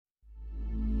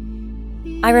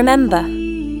I remember,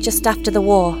 just after the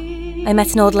war, I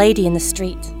met an old lady in the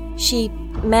street. She,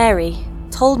 Mary,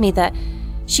 told me that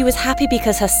she was happy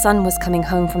because her son was coming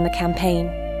home from the campaign.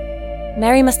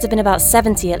 Mary must have been about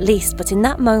 70 at least, but in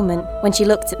that moment, when she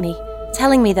looked at me,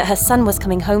 telling me that her son was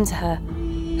coming home to her,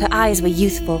 her eyes were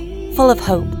youthful, full of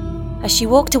hope. As she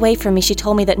walked away from me, she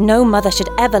told me that no mother should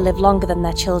ever live longer than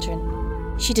their children.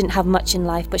 She didn't have much in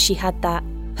life, but she had that.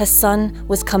 Her son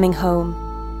was coming home.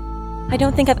 I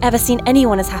don't think I've ever seen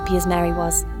anyone as happy as Mary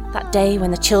was, that day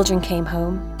when the children came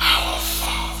home. Our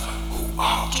Father, who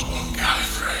art on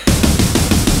Gallifrey.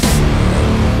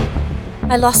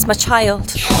 I lost my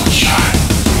child. Your child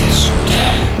is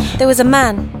dead. There was a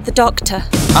man, the doctor,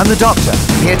 I'm the doctor.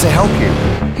 I'm here to help you.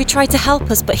 who tried to help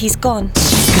us, but he's gone.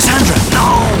 Cassandra,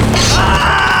 no!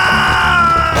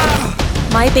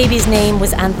 My baby's name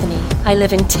was Anthony. I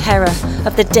live in terror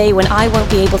of the day when I won't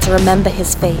be able to remember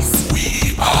his face.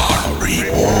 We are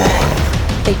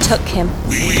reborn. They took him,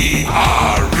 We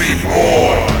are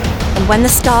reborn. and when the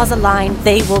stars align,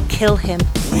 they will kill him.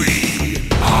 We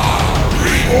are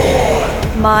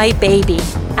reborn. My baby,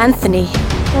 Anthony,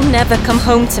 will never come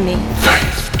home to me.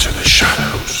 Faith to the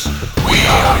shadows. We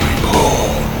are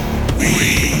reborn.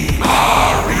 We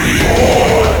are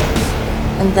reborn.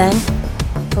 And then,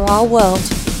 for our world,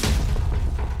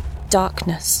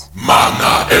 darkness.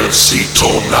 Mana elsito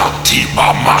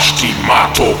natiba mashti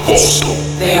mato posto.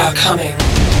 They are coming.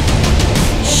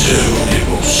 Soon it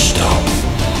will stop.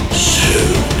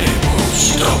 Soon it will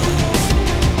stop.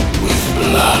 With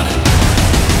blood.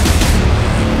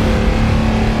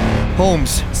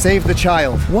 Holmes, save the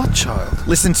child. What child?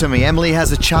 Listen to me. Emily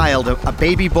has a child, a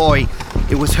baby boy.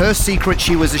 It was her secret.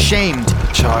 She was ashamed.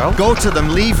 Child? Go to them.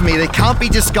 Leave me. They can't be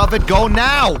discovered. Go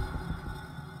now.